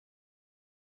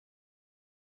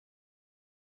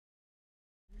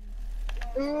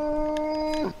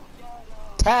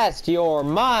Test your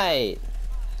might.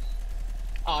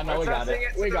 Oh no, we got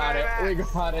it. We got it. We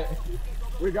got it.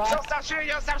 We got it. Yo, stop shooting!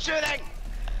 Yo, stop shooting!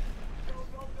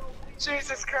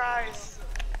 Jesus Christ!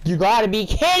 You gotta be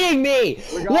kidding me!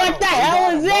 What the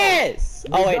hell is this?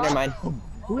 Oh wait, never mind.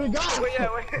 We got it. We did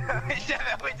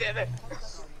it! We did it!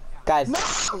 Guys.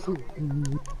 We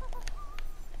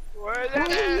did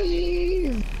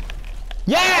it!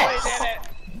 Yes! We did it!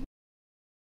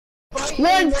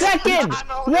 1 second!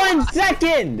 1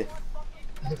 second!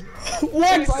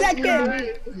 1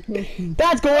 second!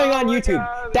 That's going on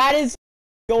YouTube. That is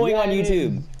going on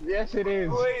YouTube. Yes, it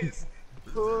is. Please!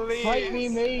 Please! Fight me,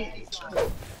 mate.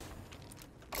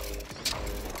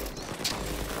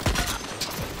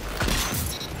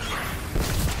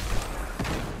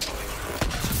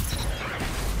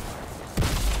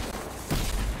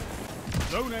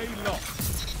 Zone A locked.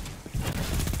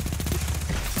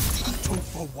 2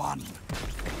 for 1.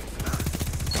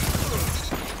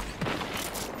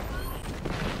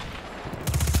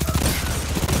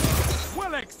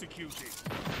 Well executed.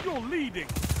 You're leading.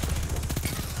 2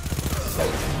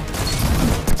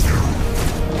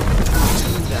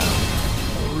 down.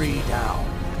 3 down.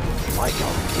 Like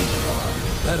our Reaper.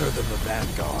 Better than the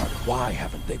Vanguard. Why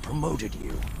haven't they promoted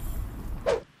you?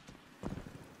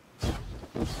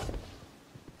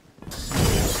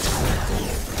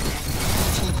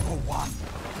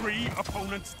 3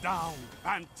 opponents down.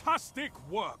 Fantastic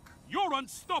work. You're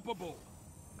unstoppable.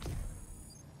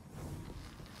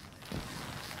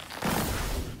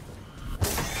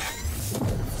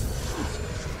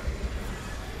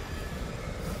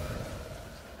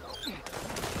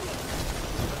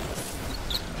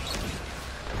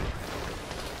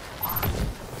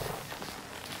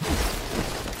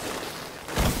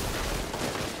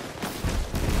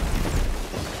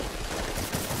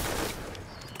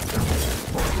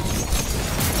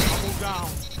 Down.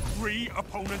 3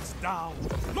 opponents down.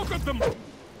 Look at them.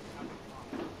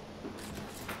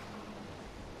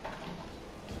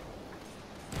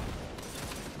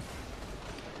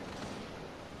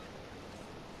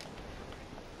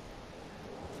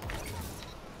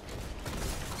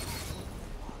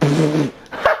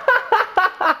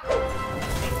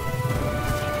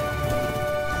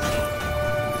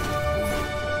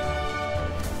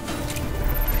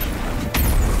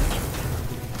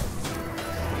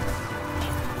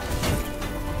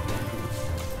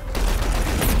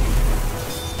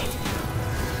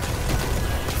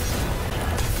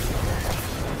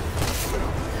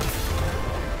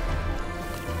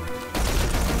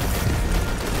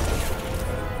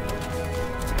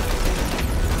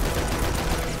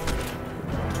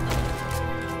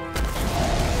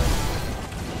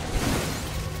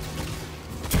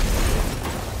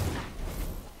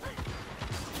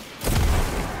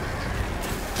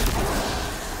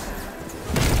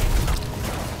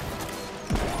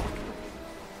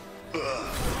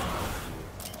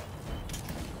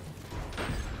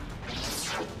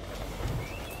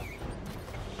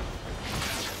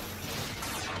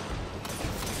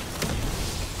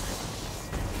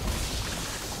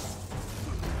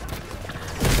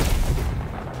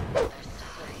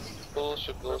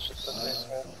 Bullshit.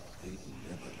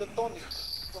 The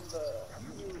tonics from the...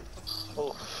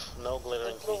 Oh, no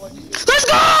glittering. Let's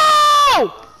go!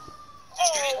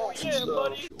 Oh, yeah,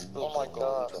 buddy! Oh my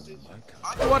god.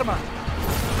 Tu arma.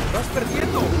 Vas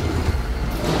perdiendo.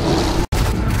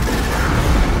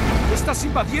 Estás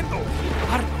invadiendo.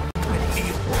 Arma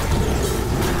perdido.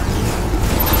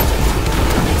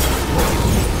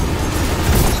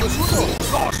 Es 1,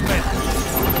 2 metros.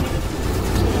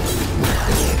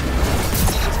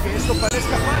 Esto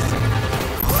parezca fácil.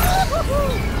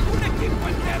 ¡Un equipo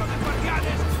entero de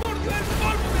guardianes mordió el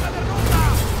polvo de la derrota!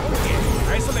 Oye,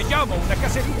 a eso le llamo una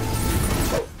cacería.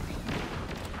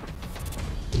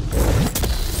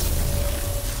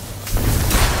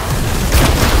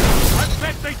 I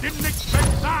bet they didn't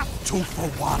expect that! 2 for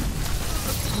 1.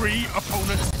 3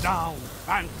 opponents down.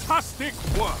 Fantastic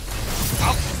work.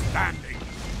 Outstanding.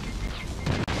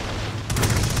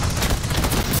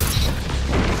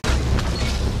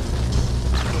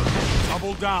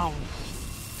 Double down.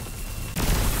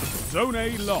 Zone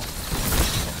A locked.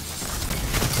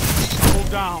 Double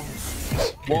down.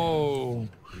 Whoa.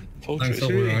 I'm so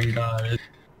wrong, guys.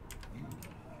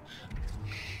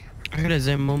 I heard a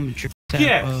Zen moment trip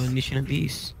Nation of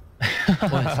Beast.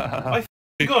 I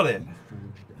got it.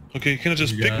 Okay, can I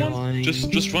just pick one?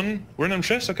 Just one random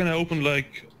chest, or can I open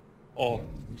like all?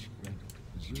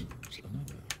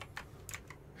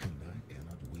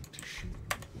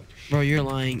 Bro, you're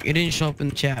lying. It didn't show up in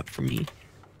the chat for me.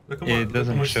 Look at It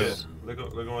doesn't show. Look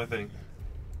at my thing.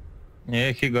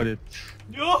 Yeah, he got it.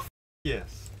 Oh,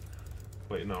 yes.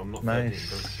 Wait, no, I'm not.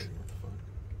 Nice.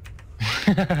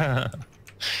 13,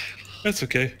 That's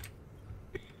okay.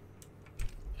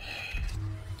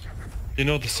 You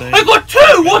know the saying. I got 2!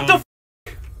 What the f?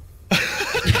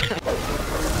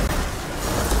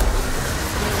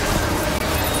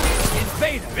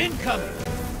 Invader incoming!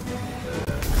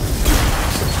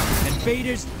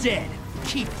 Invader's dead.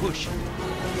 Keep pushing.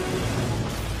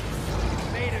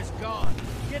 Invader's gone.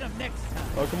 Get him next time.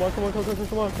 Oh, come on, come on, come on,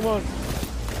 come on, come on.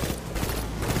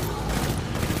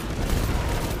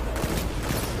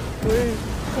 Please,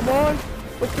 come on.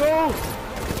 Let's go.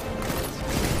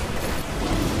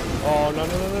 Oh, no,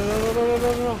 no, no, no, no, no, no,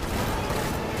 no, no.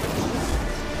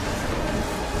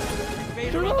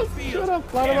 Invader on the field. Shut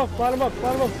up, line him up, line him up,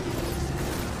 line him up.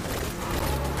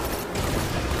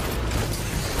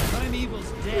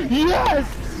 Primeval's dead. Yes!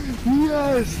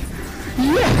 Yes!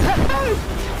 Yes!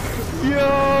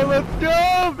 Yo, let's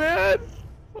go, man!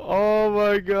 Oh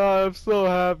my god, I'm so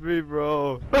happy,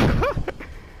 bro.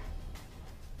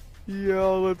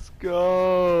 Yo, let's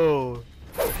go.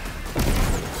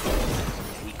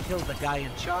 We killed the guy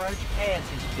in charge and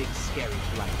his big scary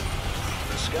flight.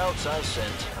 The scouts I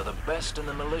sent are the best in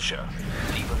the militia.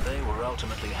 Even they were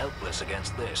ultimately helpless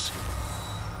against this.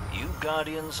 You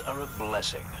Guardians are a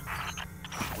blessing.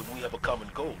 When we have a common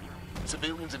goal,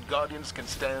 civilians and Guardians can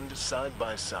stand side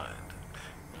by side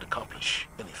and accomplish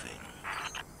anything.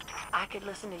 I could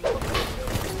listen to you.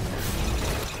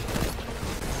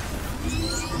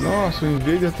 Nossa, o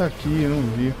Invader tá aqui, eu não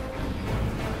vi.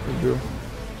 Fudeu.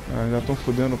 Ah, já estão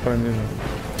fudendo pra mim, velho.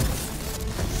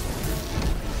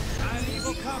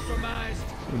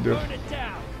 Fudeu.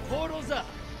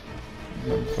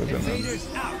 Não vou fazer nada.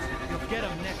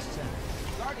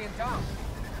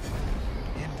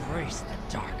 Embrace the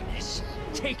darkness.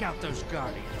 Take out those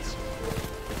Guardians.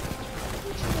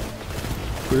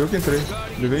 Foi eu que entrei.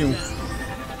 Levei um.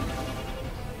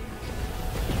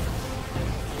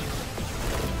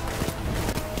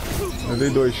 Levei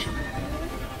 2.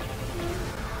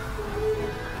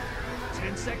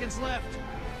 10 seconds left.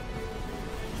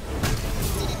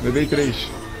 Levei 3.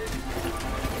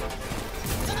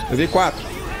 Levei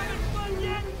 4.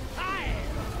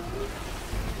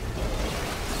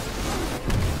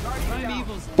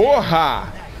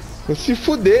 Porra! Vou se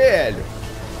fuder, velho.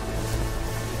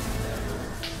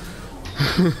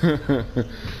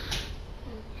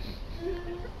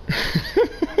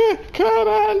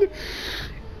 Caralho.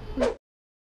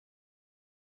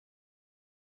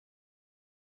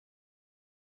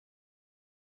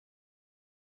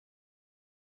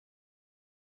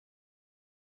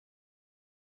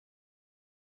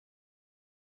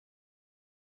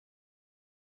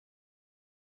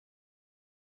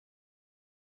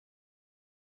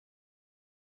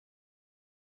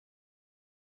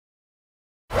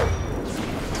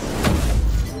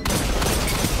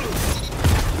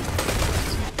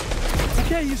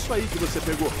 O que é isso aí que você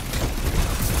pegou?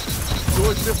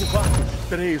 2 derrubados,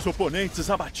 3 oponentes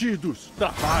abatidos.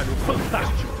 Trabalho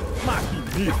fantástico,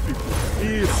 magnífico.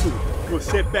 Isso,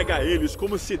 você pega eles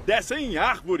como se dessem em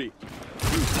árvore.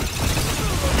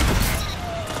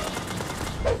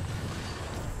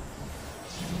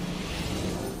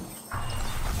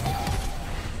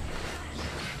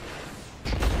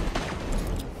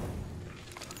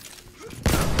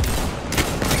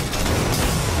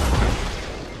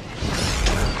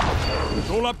 It's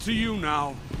all up to you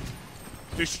now.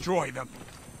 Destroy them.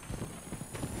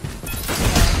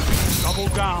 Double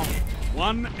down.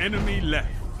 1 enemy left.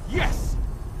 Yes!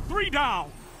 3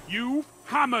 down. You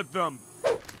hammered them.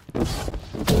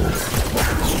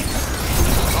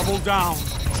 Double down.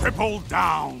 Triple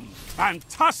down.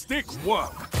 Fantastic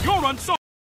work. You're unstoppable.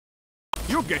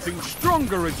 You're getting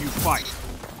stronger as you fight.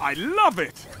 I love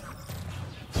it.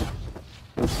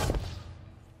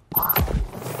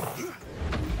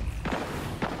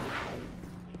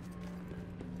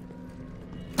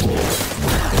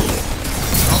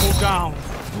 Down.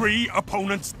 3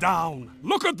 opponents down.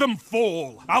 Look at them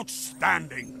fall.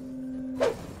 Outstanding.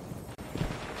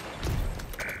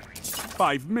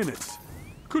 5 minutes.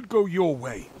 Could go your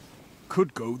way.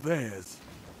 Could go theirs.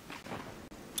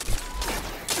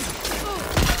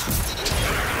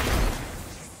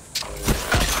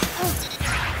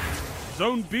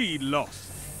 Zone B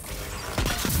lost.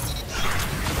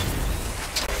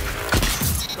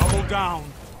 Double down.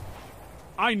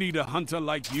 I need a hunter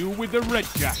like you with the red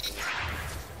jacket.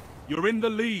 You're in the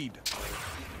lead.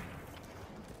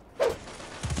 Your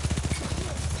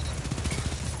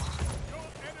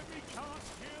enemy can't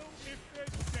kill if they're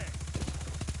dead.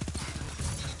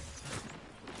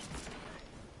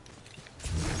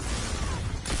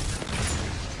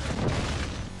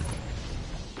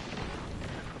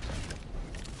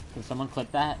 Did someone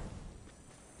clip that?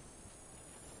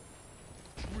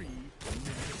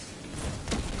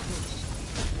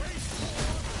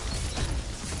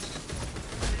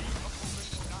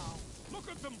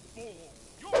 Look at them fall.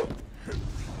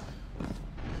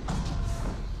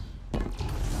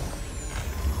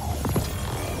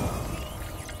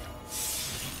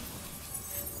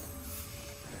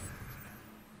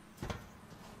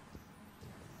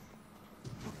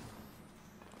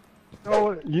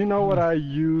 You know what I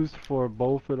used for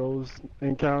both of those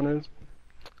encounters?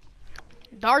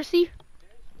 Darcy?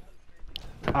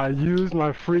 I used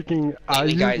my freaking.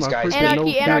 Guys,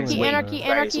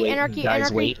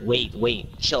 wait,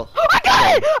 chill. Oh, I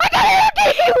got it! I got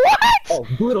anarchy! What? Oh,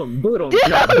 boot him.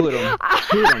 Yeah, boot him.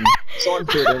 Someone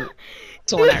boot him.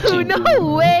 Someone actually boot him.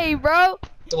 No way, bro.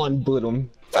 Someone boot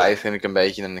him. 5 vind ik een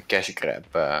beetje een cash grab.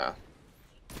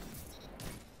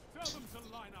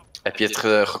 Heb je het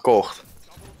gekocht?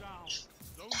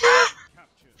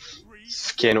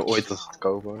 Ken je ooit wat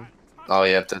kopen? Oh,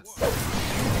 je hebt het.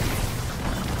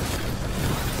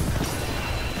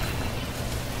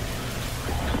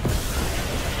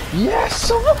 Yes!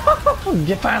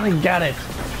 You finally got it!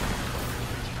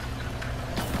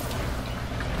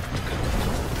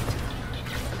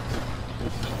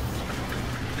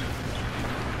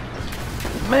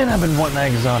 Man, I've been wanting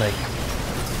that exotic.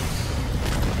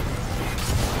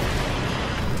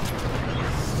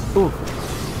 Ooh,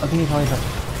 I think he finally got it.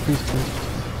 Please.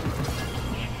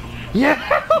 Yeah!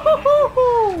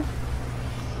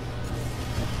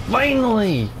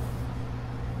 Finally!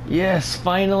 Yes,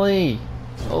 finally!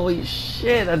 Holy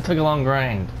shit, that took a long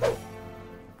grind.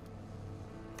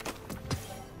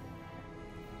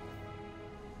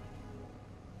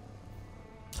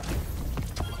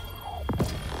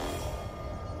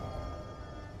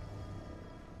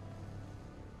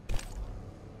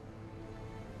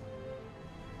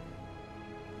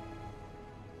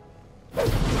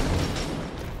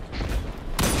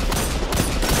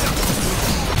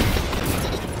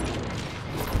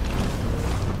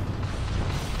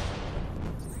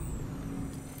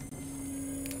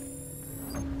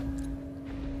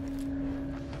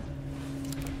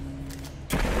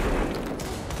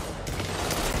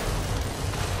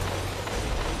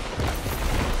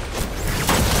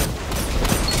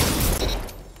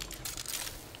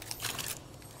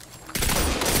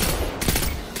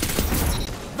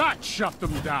 That shut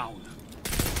them down.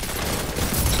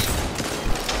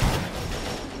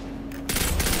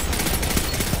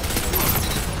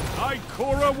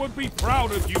 Ikora would be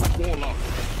proud of you, Warlock.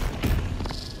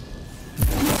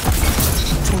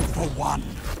 2 for 1. 2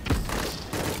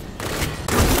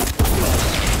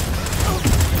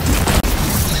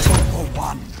 for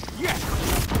 1. Yes.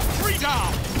 3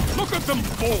 down. Look at them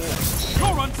fall.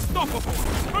 You're unstoppable.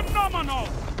 Phenomenal.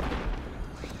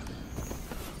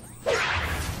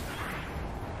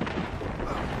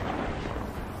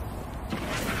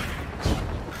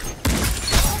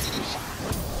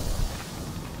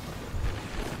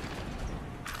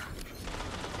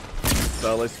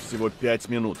 Осталось всего 5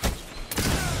 минут.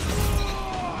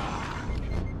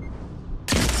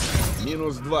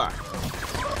 -2.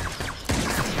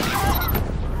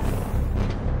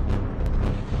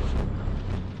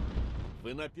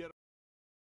 Вы на первом...